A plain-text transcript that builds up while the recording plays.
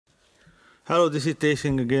Hello, this is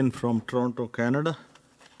Teshing again from Toronto, Canada.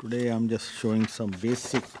 Today I'm just showing some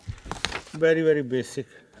basic, very basic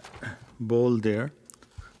bowl there,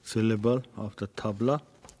 syllable of the tabla.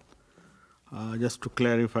 Just to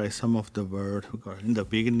clarify some of the words, in the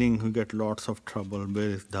beginning we get lots of trouble. Where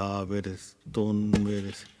is dha, where is ton, where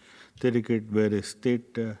is tirikit, where is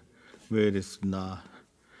tit, where is na.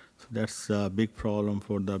 So that's a big problem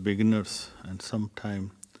for the beginners and sometime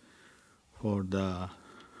for the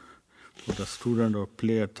student or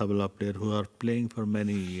player, tabla player who are playing for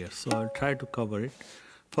many years. So I'll try to cover it.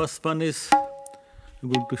 First one is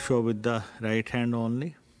I'm going to show with the right hand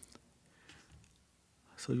only.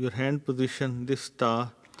 So your hand position, this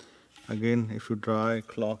star, again if you draw a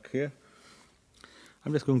clock here,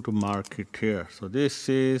 I'm just going to mark it here. So this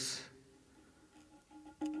is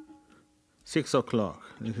 6 o'clock,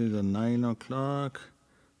 this is a 9 o'clock,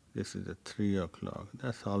 this is a 3 o'clock.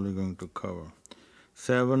 That's all we're going to cover.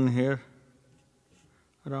 7 here,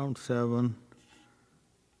 around 7,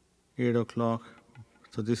 8 o'clock.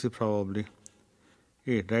 So this is probably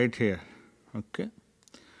 8 right here. Okay.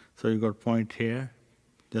 So you got point here,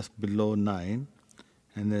 just below 9,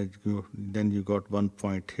 and then you got 1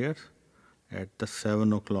 point here at the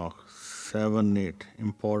 7 o'clock. 7, 8.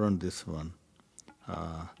 Important this one.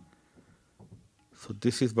 So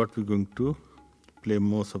this is what we're going to play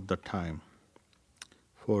most of the time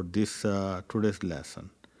for this today's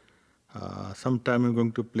lesson. Sometime we're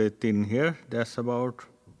going to play tin here. That's about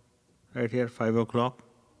right here 5 o'clock.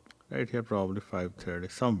 Right here probably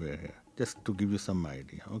 5:30, somewhere here. Just to give you some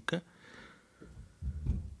idea. Okay.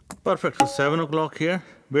 Perfect. So 7 o'clock here.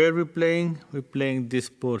 Where are we playing? We're playing this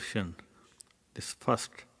portion. This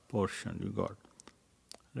first portion you got.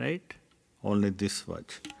 Right? Only this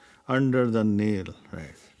much. Under the nail.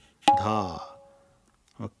 Right. Dha.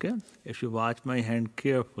 Okay. If you watch my hand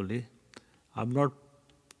carefully, I'm not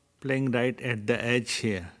playing right at the edge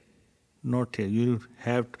here. Not here. You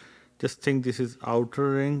have to just think this is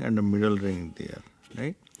outer ring and the middle ring there.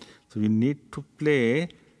 Right? So you need to play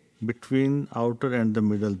between outer and the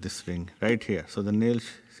middle this ring right here. So the nail,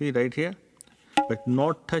 see right here, but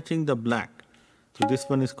not touching the black. So this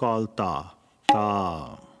one is called ta,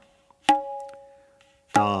 ta,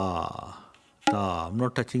 ta, ta. I'm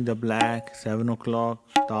not touching the black. 7 o'clock,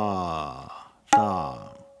 ta, ta.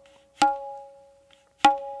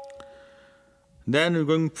 Then we're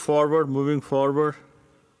going forward, moving forward.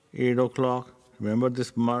 8 o'clock. Remember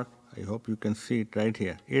this mark? I hope you can see it right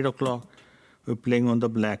here. 8 o'clock. We're playing on the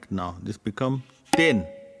black now. This become 10.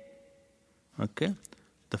 Okay.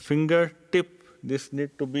 The finger tip, this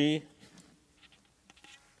need to be,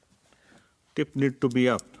 tip need to be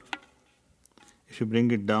up. If you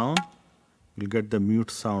bring it down, you'll get the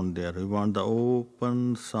mute sound there. We want the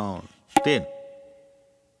open sound. 10.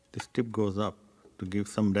 This tip goes up to give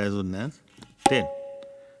some resonance. 10.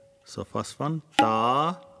 So first one,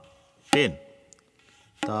 ta, 10.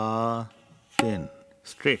 Ta, 10.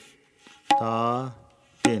 Straight. Ta,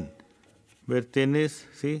 10. Where 10 is,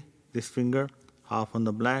 see, this finger, half on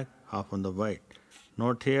the black, half on the white.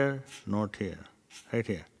 Not here, not here. Right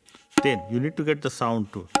here. 10. You need to get the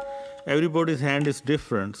sound too. Everybody's hand is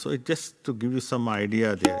different, so it's just to give you some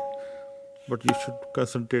idea there. But you should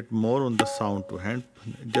concentrate more on the sound to hand.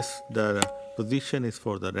 Just the position is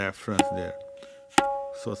for the reference there.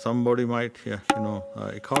 So somebody might,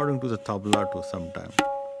 according to the tabla too sometime.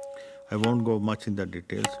 I won't go much in the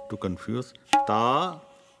details to confuse. Ta,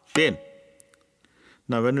 10.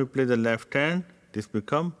 Now when we play the left hand, this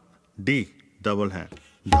become D, double hand.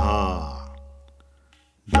 Dha,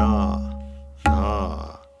 da,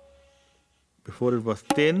 dha. Before it was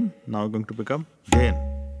 10, now going to become den.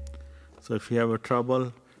 So if you have a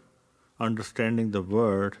trouble understanding the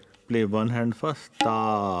word, play one hand first.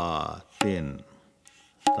 Ta, 10.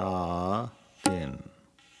 Ta, 10.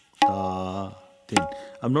 Ta, 10.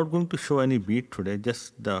 I'm not going to show any beat today,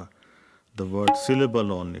 just the word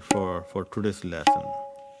syllable only for today's lesson.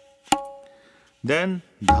 Then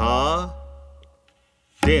dha,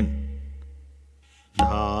 den.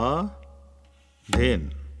 Dha,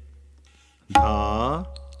 den. Dha,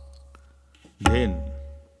 den.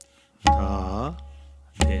 Dha,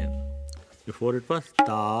 den. Before it was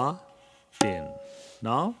ta, den.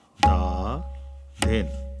 Now dha, den.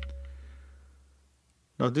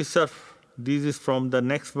 Now this is from the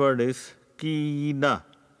next word is ki na.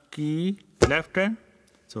 Ki, left hand.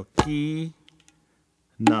 So ki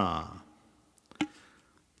na.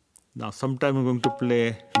 Now sometime we're going to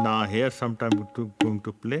play na here, sometime we're going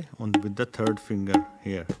to play with the third finger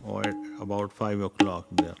here, or at about 5 o'clock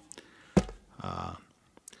there.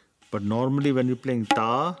 But normally when you're playing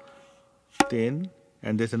ta, 10,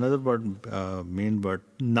 and there's another word, main word,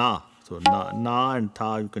 na. So na and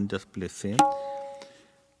tha you can just play same.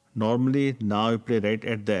 Normally na you play right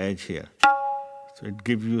at the edge here. So it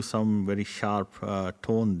gives you some very sharp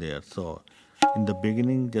tone there. So in the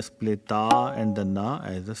beginning just play ta and the na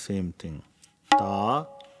as the same thing. Ta,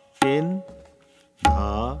 tin,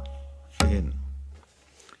 dha, tin.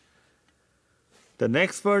 The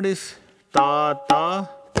next word is ta, ta,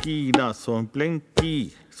 ki, na. So I'm playing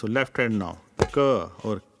ki. So left hand now. Ka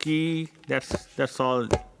or ki. That's all.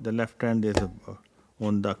 The left hand is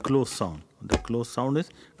on the close sound. The close sound is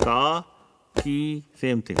ka, ki,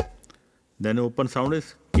 same thing. Then open sound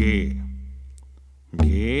is ge.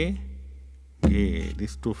 Ge, ge.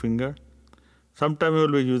 These two finger. Sometimes you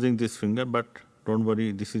will be using this finger, but don't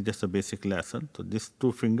worry. This is just a basic lesson. So this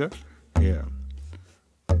two finger here.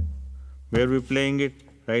 Where we playing it?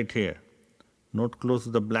 Right here. Not close to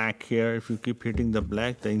the black here. If you keep hitting the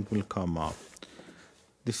black, the ink will come out.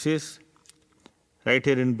 This is right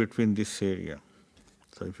here in between this area.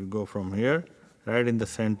 So if you go from here, right in the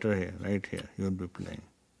center here, right here, you will be playing.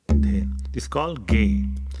 This is called gay.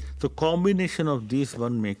 So combination of these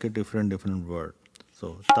one make a different word.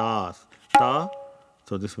 So ta, ta.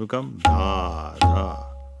 So this become dha, dha.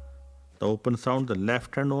 The open sound, the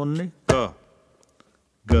left hand only, ka,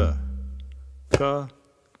 ga. Ka,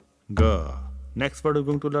 ga. Next word we're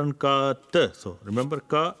going to learn ka, t. So remember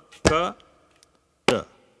ka, ka, t.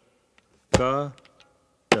 Ka,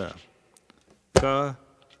 t. Ka,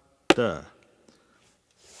 t.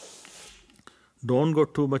 Don't go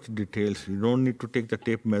too much details. You don't need to take the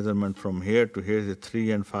tape measurement from here to here. Is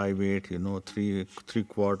 3 and 5/8. You know,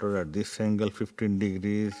 3/4 at this angle, 15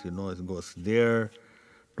 degrees. You know, it goes there.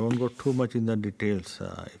 Don't go too much in the details.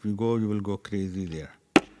 If you go, you will go crazy there.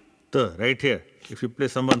 Right here. If you play,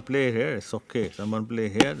 someone play here, it's okay. Someone play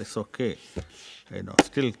here, it's okay. You know,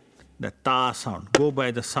 still the ta sound. Go by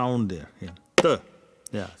the sound there. Yeah.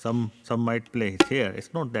 Yeah, some might play here.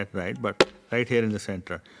 It's not that right, but right here in the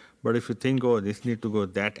center. But if you think, oh, this need to go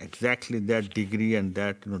that exactly that degree and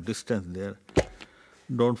that distance there,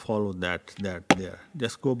 don't follow that there.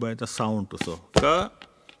 Just go by the sound to so. Ka,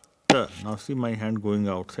 ta. Now see my hand going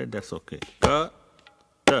outside. That's okay. Ka,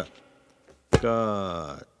 ta,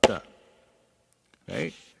 ka, ta.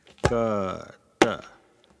 Right? Ka, ta,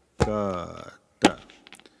 ka, ta.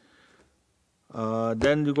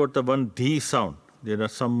 Then you got the one dhi sound. There are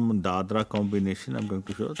some dadra combination. I'm going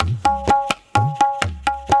to show.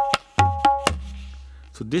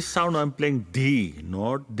 So this sound I'm playing dhi,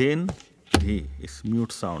 not din, dhi. It's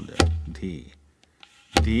mute sound there. Dhi.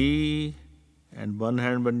 Dhi, and one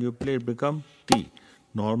hand when you play it become ti.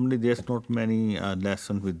 Normally there's not many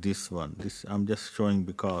lessons with this one. This I'm just showing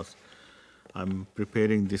because I'm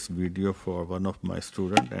preparing this video for one of my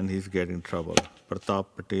students and he's getting trouble. Pratap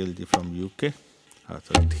Patel ji from UK.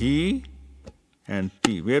 So dhi and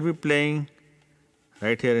ti. Where we playing?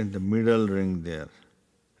 Right here in the middle ring there.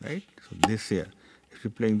 Right? So this here. If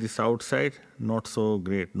you're playing this outside, not so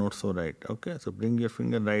great, not so right. Okay, so bring your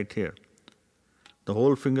finger right here. The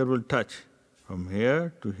whole finger will touch from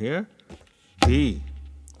here to here, dhi.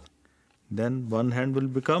 Then one hand will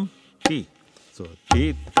become ti. So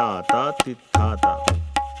ti, ta, ta, ti, ta, ta.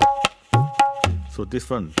 So this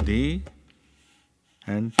one, dhi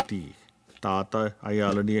and ti. Ta, ta, I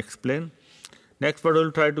already explained. Next word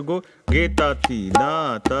we'll try to go, ge, ta, ti,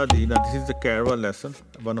 na, ta, di, na. This is the Carva lesson,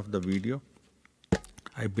 one of the video.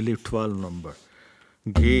 I believe 12 number.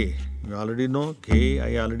 Ge, you already know. Ge,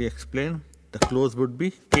 I already explained. The close would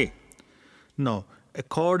be ke. Now,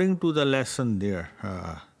 according to the lesson there,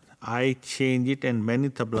 I change it, and many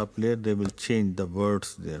tabla players, they will change the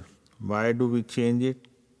words there. Why do we change it?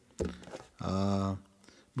 Because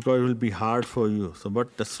it will be hard for you. So,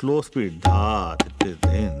 but the slow speed, dha, it is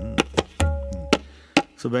in.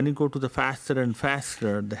 So when you go to the faster and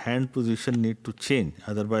faster, the hand position need to change.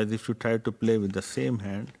 Otherwise, if you try to play with the same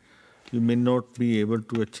hand, you may not be able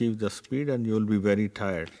to achieve the speed and you will be very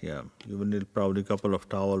tired. Yeah, you will need probably a couple of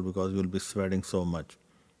towels because you will be sweating so much.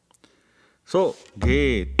 So,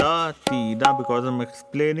 ge, ta, ti, na, because I'm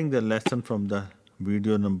explaining the lesson from the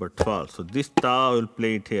video number 12. So this ta I will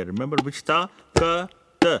play it here. Remember which ta? Ka,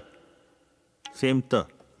 ta. Same ta.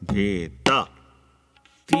 Ge, ta.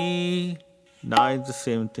 Ti, na is the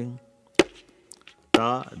same thing.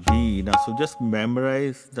 Ta, di, na. So just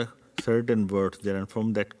memorize the certain words there, and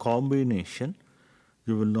from that combination,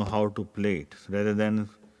 you will know how to play it. Rather than,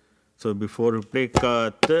 so before you play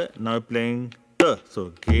ka, ta, now playing ta.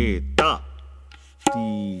 So ge, ta,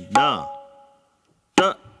 ti, na,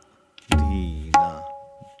 ta, di, na.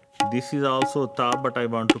 This is also ta, but I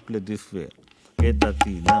want to play this way. Ge, ta,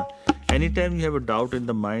 ti, na. Anytime you have a doubt in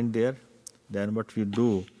the mind there, then what you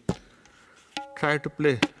do, try to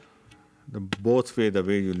play the both way, the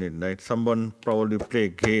way you need, right? Someone probably play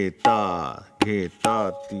ge ta ti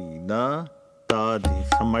na ta di.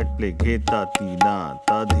 Some might play ge ta ti na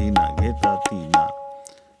ta di na ge ta ti na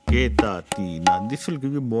ge ta ti na. This will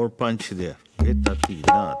give you more punch there. Ge ta ti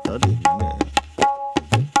na ta di na.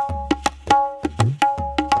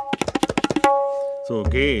 So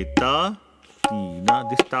ge ta ti na.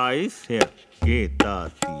 This ta is here. Ge ta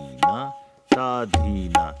ti na ta di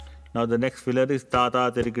na. Now the next filler is ta ta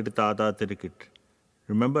terikit ta ta terikit.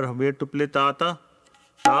 Remember where to play ta ta?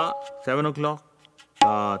 Ta 7 o'clock.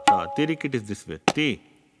 Ta ta terikit is this way. T.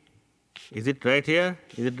 Is it right here?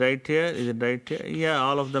 Is it right here? Is it right here? Yeah,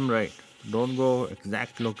 all of them right. Don't go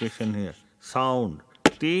exact location here. Sound.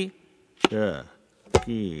 T ra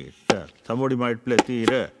ki ta. Somebody might play T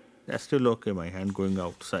ra. That's still okay. My hand going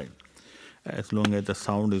outside. As long as the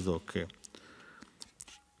sound is okay.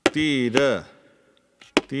 T ra.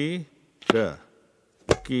 Ti, ra,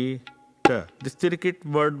 ki, ta. This tirikit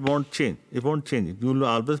word won't change. It won't change. You will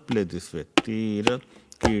always play this way. Ti, ra,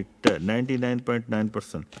 ki, ta.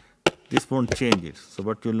 99.9%. This won't change it. So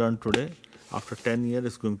what you learn today, after 10 years,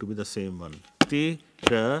 is going to be the same one. Ti,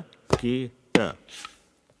 ra, ki, ta.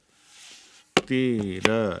 Ti,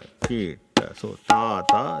 ra, ki, ta. So ta,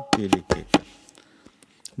 ta, tirikit.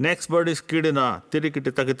 Next word is kidna.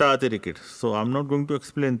 Tirikit, takita, tirikit. So I'm not going to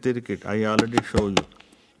explain tirikit. I already show you.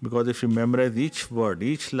 Because if you memorize each word,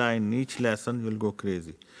 each line, each lesson, you'll go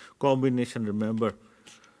crazy. Combination, remember.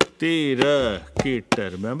 Tira,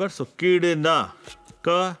 kita, remember? So, kidna.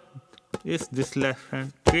 Ka is this left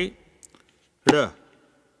hand. Ki, ra.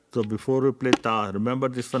 So, before we play ta, remember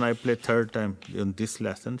this one I played third time in this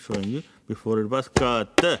lesson, showing you. Before it was ka,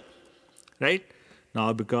 ta. Right?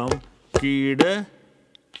 Now become kid,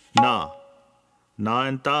 na. Na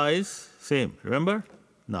and ta is same. Remember?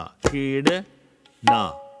 Na. Kid,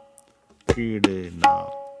 na. Na.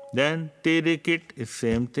 Then tirikit is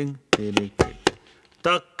same thing. Tirikit.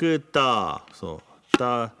 Takta. So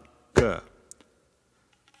tak.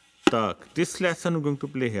 Tak. This lesson we're going to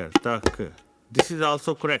play here. Tak. This is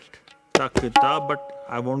also correct. Takta, but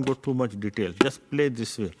I won't go too much detail. Just play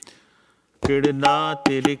this way. Kidna,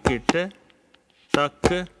 tirikit,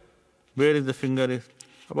 tak. Where is the finger? Is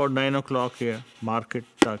about 9 o'clock here. Mark it.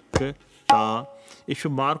 Tak. Ta. If you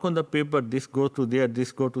mark on the paper, this go to there,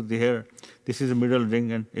 this go to there, this is the middle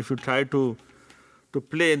ring, and if you try to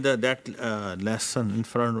play that lesson in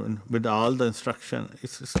front with all the instruction,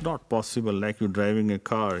 it's not possible. Like you driving a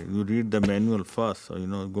car, you read the manual first, or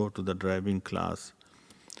go to the driving class.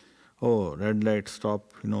 Oh, red light,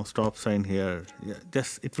 stop, stop sign here. Yeah,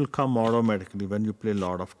 it will come automatically when you play a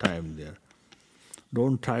lot of time there.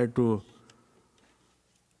 Don't try to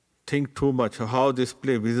think too much of how this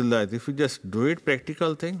play, visualize. If you just do it,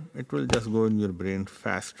 practical thing, it will just go in your brain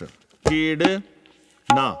faster. Kid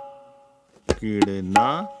na. Kid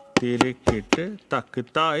na, tirikit.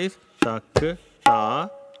 Takta is takta,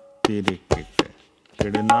 tirikit.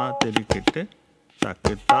 Kid na, tirikit.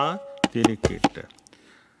 Takta, tirikit.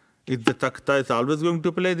 Is the takta is always going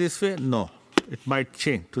to play this way? No. It might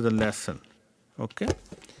change to the lesson. Okay?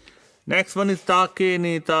 Next one is ta, ke,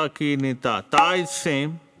 ni, ta, ki, ni, ta. Ta is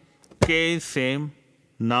same. K is same.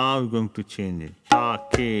 Now we're going to change it. Ta,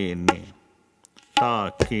 ke, ne. Ta,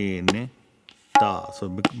 ke, ne. Ta.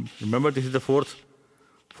 So remember, this is the fourth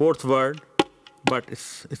word, but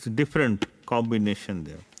it's a different combination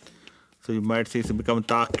there. So you might say it's become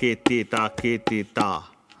ta, ke, te, ta, ke, te, ta.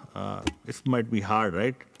 This might be hard,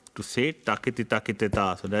 right? To say ta, ke, te, ta, ke, te,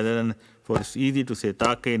 ta. So rather than, it's easy to say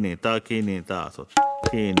ta, ke, ne, ta, ke, ne, ta. So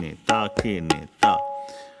ke, ne, ta, ke, ne, ta.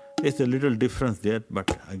 There's a little difference there,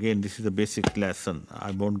 but again, this is a basic lesson.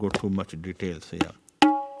 I won't go too much detail. So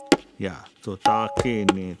yeah. So ta, ke,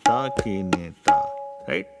 ne, ta,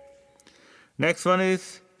 right? Next one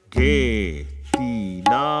is ge, ti,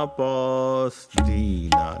 na, pos, di,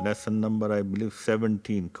 na. Lesson number, I believe,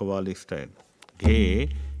 17, Qawwali style. Ge,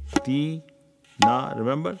 ti, na.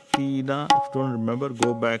 Remember ti, na? If you don't remember,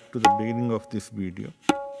 go back to the beginning of this video.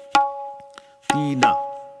 Ti, na,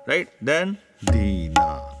 right? Then di,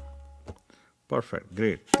 na. Perfect,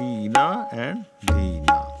 great. Ti, na and di,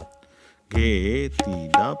 na. Ge, ti,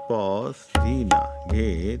 na, pos, di, na.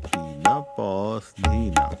 Ge, ti, na, pos,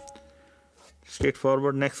 di, na.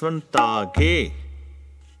 Straightforward. Next one, ta, ge.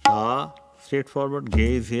 Ta, straightforward. Ge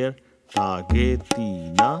is here. Ta, ge,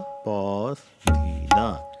 ti, na, pos, di,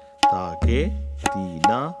 na. Ta, ge, ti,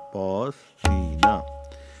 na, pos, di, na.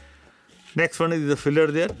 Next one is the filler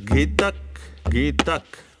there. Ge, tak,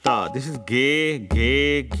 ta. This is ge,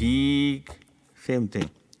 gi. Same thing.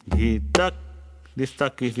 Ge, tak. This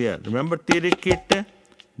tak is here. Remember tirikit,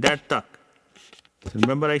 that tak. So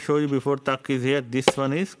remember I showed you before tak is here. This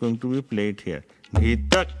one is going to be played here.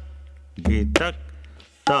 Ghitak, ghitak,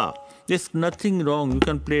 ta. There's nothing wrong. You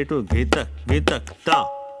can play it with ghitak, ta.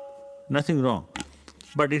 Nothing wrong.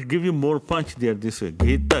 But it gives you more punch there this way.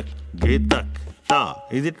 Ghitak, ghitak, ta.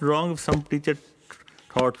 Is it wrong if some teacher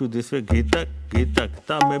taught you this way? Ghitak, ghitak,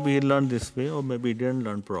 ta. Maybe he learned this way or maybe he didn't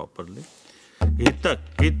learn properly. Ghitak,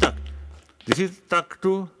 ghitak. This is tak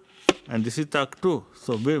 2 and this is tak 2.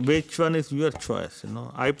 So which one is your choice? You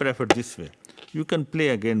know, I prefer this way. You can play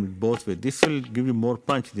again with both ways. This will give you more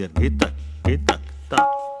punch there. Ghitak, ghitak, ta.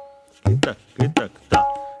 Ghitak, ghitak, ta.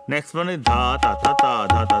 Next one is dha, ta, ta, ta,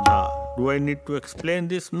 dha, ta, dha. Do I need to explain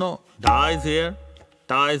this? No. Dha is here.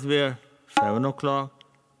 Ta is where? 7 o'clock.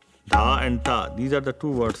 Dha and ta. These are the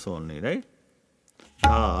two words only, right?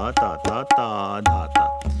 Dha, ta, ta, ta, dha, ta.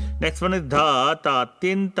 Next one is dha, ta,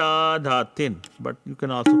 tin, ta, dha, tin. But you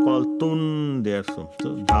can also call tun there. So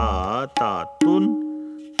dha, ta,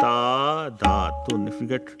 tun, ta, dha, tun. If you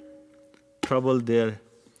get trouble there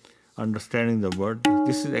understanding the word,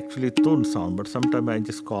 this is actually tun sound, but sometimes I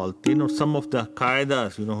just call tin, or some of the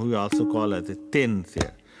kaidas, you know, we also call as a tin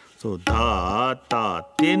here. So dha, ta,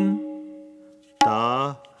 tin,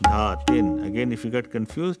 ta, dha, tin. Again, if you get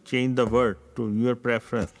confused, change the word to your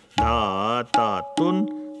preference. Dha, ta,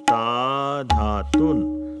 tun, ta, dha,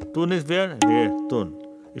 tun. Tun is where? There, tun.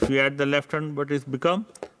 If you add the left hand, but it's become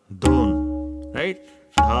dun, right?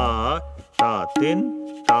 Dha, ta,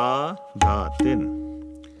 tin, ta, dha, tin.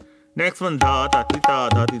 Next one, dha, ta, ti, ta,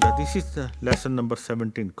 dha, ti, da. This is lesson number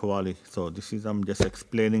 17, Qawwali. So this is, I'm just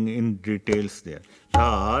explaining in details there.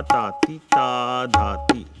 Dha, ta, ti, ta, dha,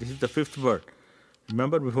 ti. This is the fifth word.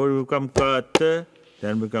 Remember, before we become kat,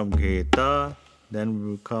 then become gheta, then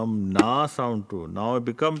we become na sound too. Now it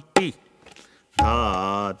become ti.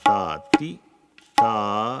 Dha, ta, ti,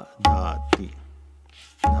 ta, dha, ti.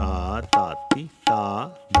 Dha, ta, ti,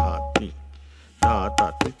 ta, dha, ti. Dha,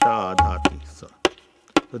 ta, ti, ta, dha, ti. So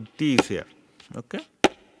T is here, okay?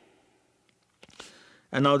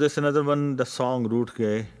 And now there's another one, the song Root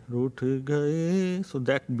Gaye. So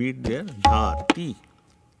that beat there, dha, ti.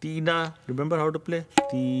 Tina, remember how to play?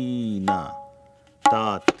 Tina,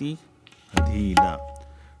 ta, ti, dhina.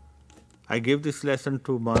 I gave this lesson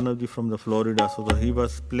to Manavji from the Florida, so he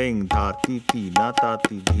was playing dha, ti, tina, ta,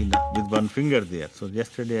 ti, dhina with one finger there. So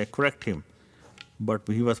yesterday I correct him. But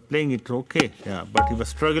he was playing it okay, yeah, but he was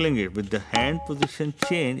struggling it. With the hand position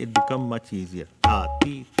change, it become much easier. Ta,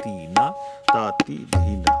 ti, tina, ta, ti,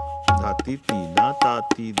 dhina. Ta, ti, tina, ta,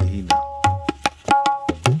 ti, dhina.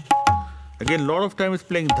 Again, lot of time is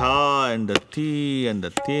playing dha and the ti and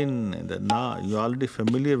the tin and the na. You're already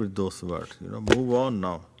familiar with those words. You know, move on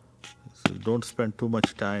now. So don't spend too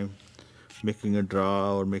much time making a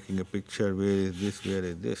draw or making a picture. Where is this? Where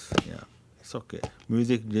is this? Yeah, it's okay.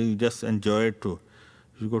 Music, you just enjoy it too.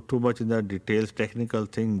 You go too much in the details, technical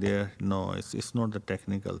thing there. No, it's not the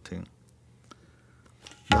technical thing.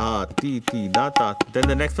 Dha, ti, ti, da, ta. Then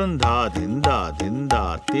the next one, dha, din, da, tin,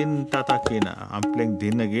 ta, ta, kina. I'm playing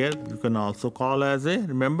din again. You can also call as a,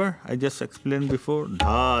 remember, I just explained before,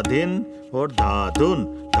 dha, din or dha,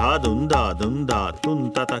 dun. Dha, dun, da, dun, da,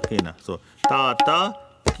 tun, ta, ta, kina. So, ta, ta,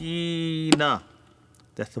 kina.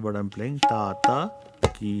 That's the word I'm playing. Ta, ta,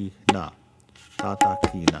 kina. Ta, ta,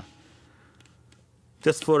 kina.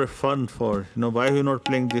 Just for fun, for, you know, why are you not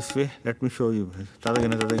playing this way? Let me show you. Can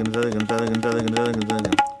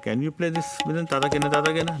you play this within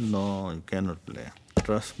Tadagena? No, you cannot play.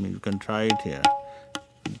 Trust me, you can try it here.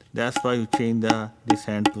 That's why you change this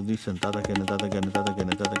hand position.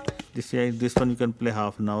 This one you can play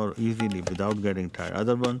half an hour easily without getting tired.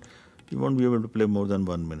 Other one, you won't be able to play more than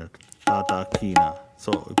 1 minute. Tata Kina.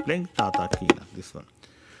 So we're playing Tata Kina, this one.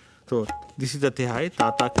 So this is the Tihai,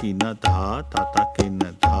 Tata Kina, Dha, Tata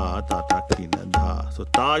Kina, Dha, Tata Kina, Dha. So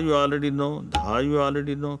Ta you already know, Dha you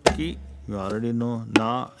already know, Ki you already know,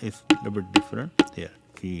 Na is a little bit different here,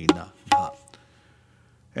 Kina, Dha.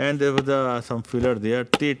 And there was some filler there,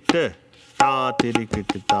 Tit, Ta, Tiri,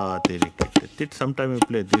 Kit, Ta, Tiri, Kit. Tit, sometimes you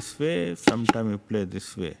play this way, sometimes you play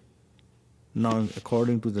this way. Now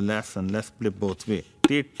according to the lesson, let's play both way.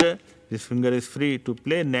 Tit, this finger is free to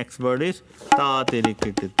play. Next word is ta, teri,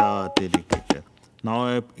 kit, ta, teri, kit.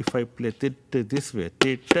 Now if I play tit this way,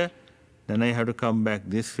 tit, then I have to come back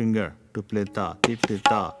this finger to play ta, tit,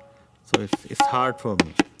 ta. So it's hard for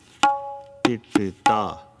me. Tit,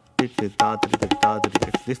 ta, tit, ta, tit, ta,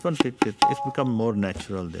 tit. This one, tit, it's become more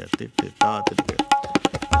natural there. Tit, ta, tit,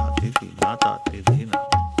 ta, tit, na, ta, tit, na.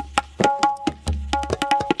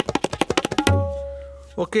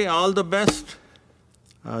 Okay, all the best.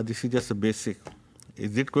 This is just a basic.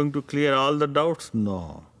 Is it going to clear all the doubts?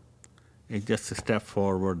 No. It's just a step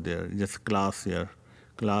forward there. Just class here.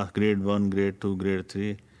 Class grade 1, grade 2, grade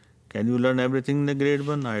 3. Can you learn everything in the grade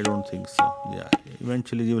 1? I don't think so. Yeah,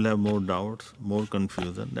 eventually you will have more doubts, more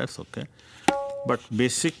confusion. That's okay. But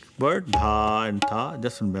basic word, dha and tha,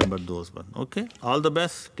 just remember those one. Okay? All the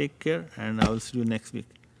best. Take care, and I will see you next week.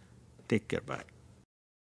 Take care. Bye.